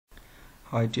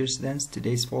Hi dear students,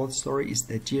 today's fourth story is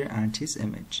The Deer and His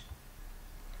Image.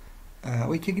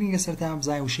 ويكيغني سرتام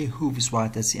بزاي وشي هوفس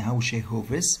واتسي ها وشي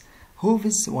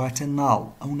هوفس واتنال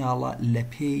او نالا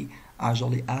لبي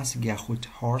اجالي اسب ياخد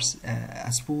هورس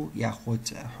اسبو ياخد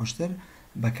حشتر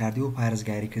بكارديو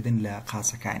بارزگاری کردن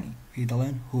لقاسکانی في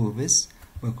دلين هوفس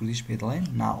وكرديش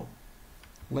بيدلين نال.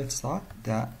 Let's start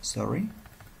the story.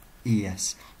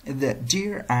 Yes, the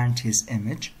deer and his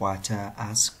image واتا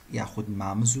اسب ياخد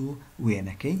مامزو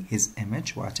وينكي his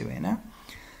image واتا وينا.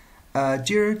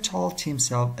 Deer told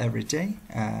himself every day,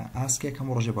 asked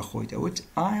كم رجع بخويت أوت,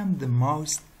 I am the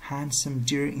most handsome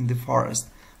deer in the forest.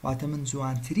 واتا من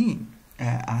زوان ترين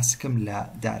أسكم لا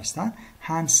دارستان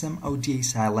handsome أو دي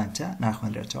silent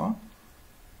ناخون رتوا.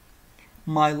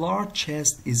 My large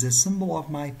chest is a symbol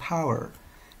of my power.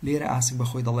 ليرة أسك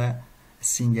بخويت الله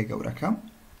سينجا جوركم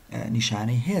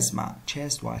نشاني هزما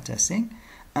chest واتا سين.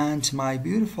 And my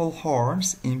beautiful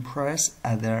horns impress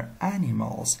other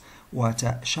animals.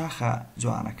 واتا شاخة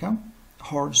جوانكم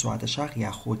horns واتا شاخ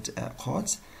ياخد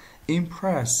قوت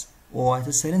impress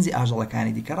واتا سرنزي أجل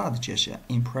كاني دي كراد جيشة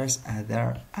impress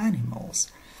other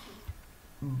animals.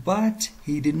 But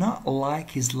he did not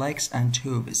like his legs and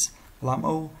hooves. لام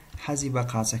أو حزي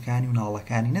بقاسة كاني ونالا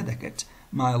كاني ندكت.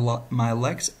 My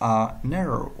legs are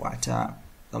narrow واتا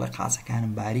قاسة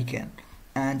كان باریكن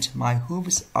and my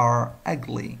hooves are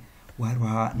ugly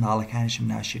وهروها نالا كانش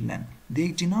مناشرنن.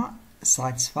 They do not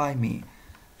satisfy me.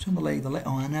 چون دلي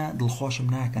أنا دل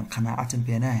خوشم ناكن قناعة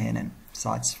بينا هنن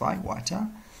satisfy واتا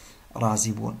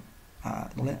راضي بون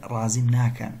دلي راضي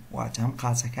ناكن واتا هم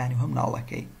قاسة كاني وهم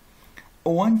نالكي.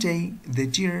 One day the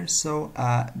deer saw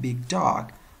a big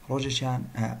dog. روجشان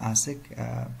آسك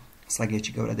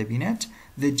سلاجيتش جورا دبينت.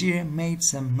 The deer made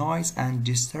some noise and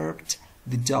disturbed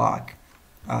the dog.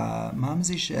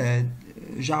 مامزيش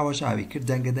جاوا جاوي کرد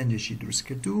دنجشی درست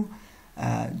کردو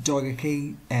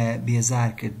دوغکی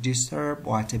بیزار کرد disturb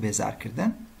واتا بیزار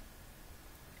کردن.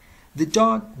 The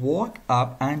dog walked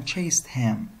up and chased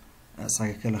him.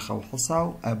 ساقه کل خول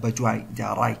حصاو بدواي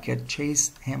دارای کرد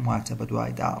chased him واتا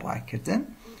بدواي دارای کردن.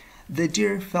 The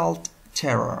deer felt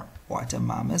terror واتا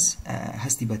مامز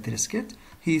هستی بترس کرد.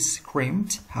 He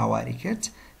screamed هواری کرد.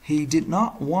 He did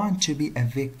not want to be a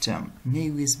victim.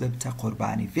 نيويز ببتا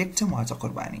قرباني. Victim واتا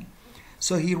قرباني.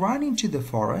 So he ran into the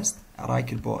forest.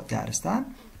 رايك البو دارستان.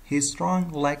 His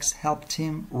strong legs helped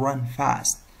him run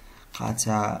fast.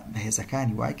 قاتا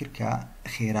بهزكاني وايكر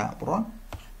كخيرا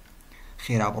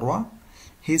بروا.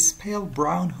 His pale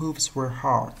brown hooves were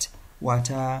hard.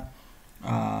 واتا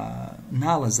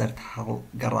نالا زرد حل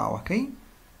قراوكي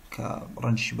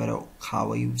كرنش برو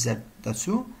خاوي وزرد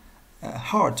دسو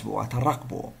hard واتا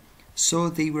رقبو. So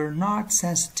they were not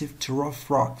sensitive to rough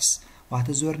rocks.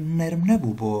 واتا زور نرم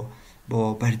نبو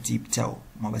بو بردی بتاو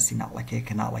ما بسی نالكي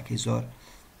كنالكي زور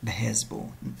بهز بو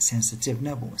sensitive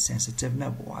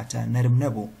نبو واتا نرم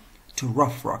نبو to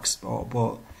rough rocks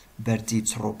بو بردی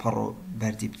ترو پرو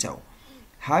بردی بتاو.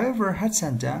 However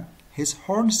هرچنده his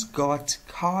horns got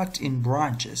caught in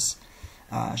branches.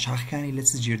 شاخ كاني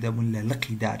لتس جيردبون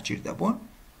للقي دار جيردبون.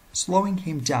 Slowing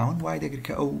him down وايد اگر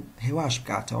كأو هواش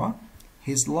بكاتوا.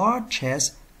 His large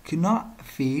chest could not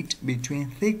fit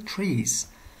between thick trees.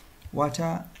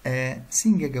 واتا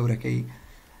سینگە گەورەکەی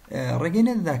ڕێگەی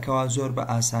نەدەداکەوە زۆر بە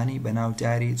ئاسانی بەناو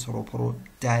داری چڕۆپڕۆ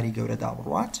داری گەورەدا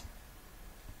بڕوات.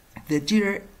 The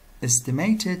deer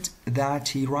estimated that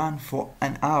he ran for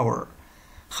an hour.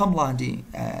 خەمڵاندی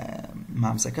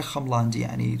مامزەکە خەمڵاندی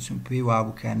یعنی چون پێی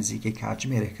وابوو کە نزیکەی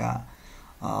کاتژمێرێکە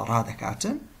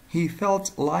ڕادەکاتن. He felt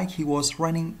like he was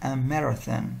running a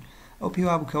marathon. ئەو پێی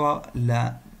وابووکەوە لە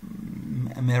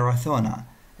ماراثۆنە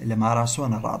لە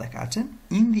ماراسۆنە ڕادەکاتن.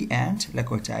 In the end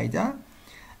لكوتايدا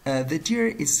the deer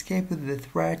escaped the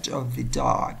threat of the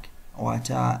dog.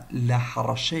 واتا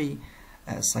لحرشي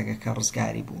ساقك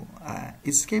رزقاري بو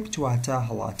escaped واتا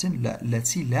هلاتن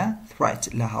لتي لا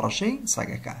threat لحرشي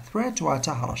ساقك threat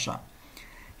واتا هرشا.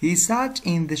 He sat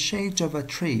in the shade of a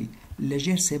tree.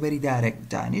 لجير سيبري دارك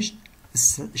دانش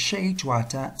shade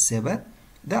واتا سيبر.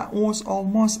 That was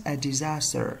almost a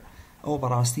disaster. أو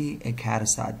براستي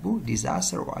كارثات بو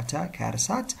disaster واتا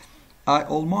كارثات. I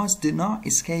almost did not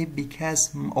escape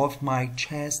because of my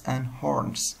chest and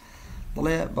horns.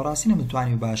 بلي براسي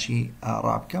نمتواني باشي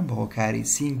رابكم بهوكاري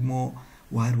سينجمو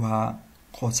وهروها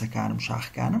قوتسا كانم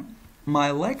شاخ كانم.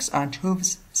 My legs and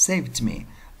hooves saved me.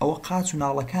 أو قاتو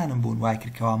نالا كانم بون واكر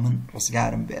كوامن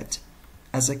رسقارم بيت.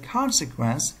 As a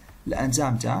consequence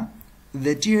لأنزامتا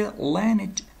the deer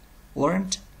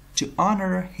learned to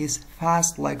honor his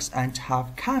fast legs and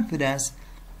have confidence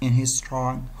in his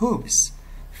strong hooves.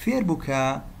 فير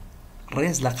بوكا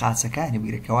ريز لقاسكاني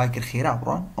بيرك وايكر خيرا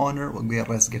برون honor وقبير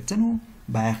ريز قرتنو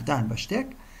بایەخدان بە شتێک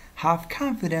have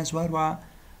confidence وەروە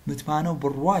متمانە و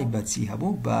بڕوای بەچی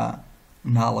هەبوو بە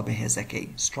ناڵە بەهێزەکەی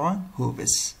strong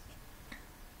hooves.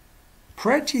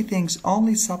 Pretty things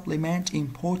only supplement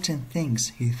important things,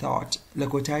 he thought. لە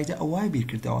کۆتاییدا ئەوای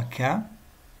بیرکردەوە کە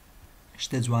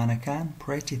شتە جوانەکان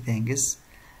pretty things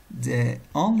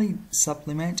only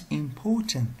supplement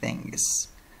important things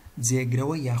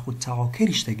جێگرەوە یاخود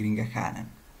تاواکەری شتە گرنگەکانن.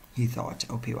 He thought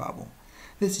ئەو پێی وابوو.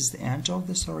 This is the end of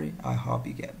the story. I hope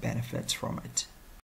you get benefits from it.